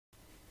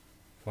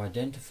For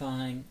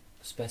identifying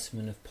a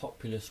specimen of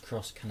Populus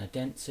cross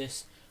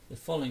canadensis, the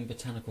following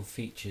botanical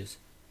features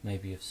may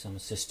be of some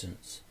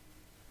assistance.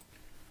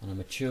 On a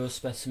mature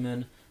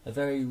specimen, a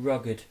very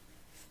rugged,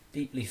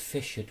 deeply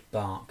fissured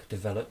bark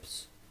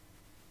develops.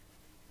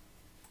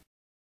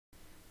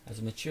 As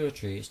a mature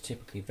tree is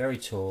typically very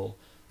tall,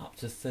 up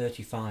to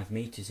 35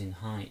 metres in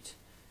height,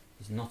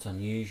 is not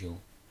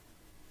unusual,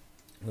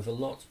 with a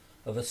lot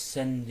of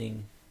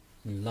ascending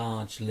and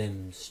large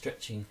limbs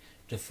stretching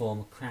to form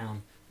a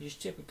crown which is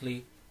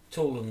typically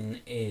taller than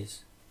it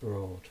is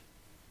broad.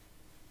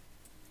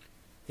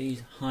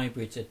 These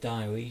hybrids are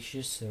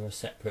dioecious, there are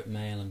separate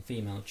male and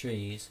female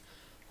trees.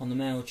 On the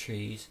male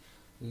trees,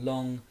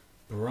 long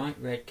bright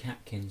red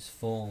catkins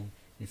form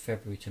in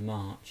February to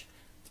March,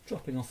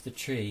 dropping off the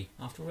tree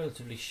after a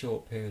relatively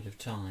short period of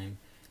time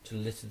to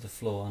litter the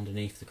floor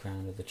underneath the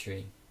crown of the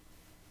tree.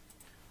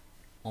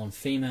 On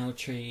female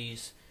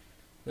trees,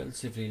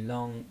 relatively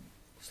long,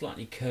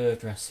 slightly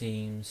curved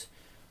racemes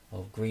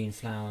of green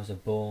flowers are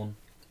born,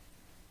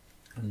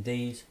 and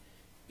these,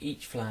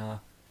 each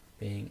flower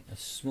being a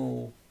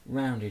small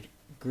rounded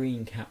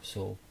green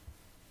capsule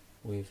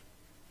with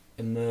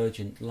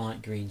emergent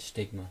light green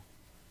stigma.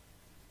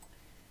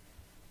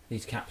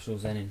 These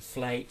capsules then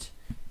inflate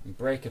and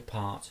break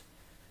apart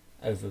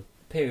over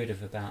a period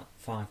of about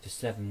 5 to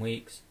 7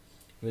 weeks,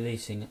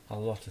 releasing a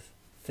lot of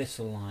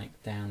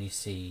thistle-like downy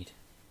seed.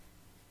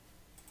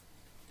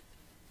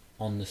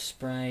 On the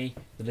spray,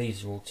 the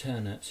leaves are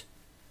alternate,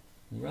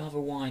 rather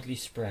widely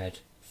spread,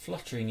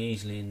 fluttering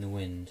easily in the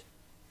wind.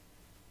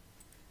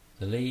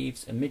 The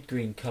leaves are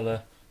mid-green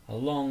colour, a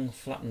long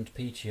flattened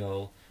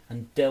petiole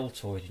and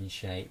deltoid in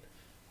shape,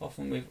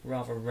 often with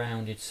rather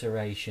rounded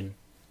serration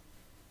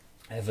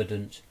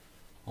evident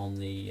on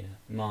the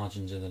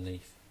margins of the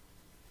leaf.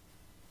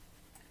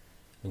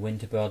 The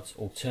winter buds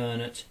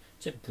alternate,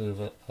 typically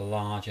with a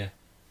larger,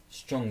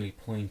 strongly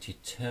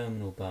pointed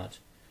terminal bud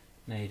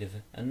made of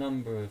a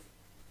number of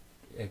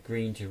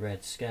green to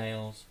red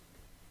scales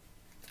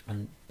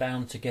and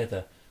bound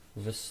together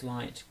with a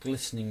slight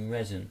glistening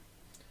resin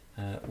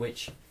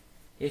which,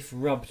 if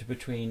rubbed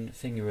between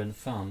finger and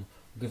thumb,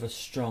 will give a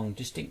strong,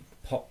 distinct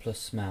poplar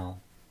smell.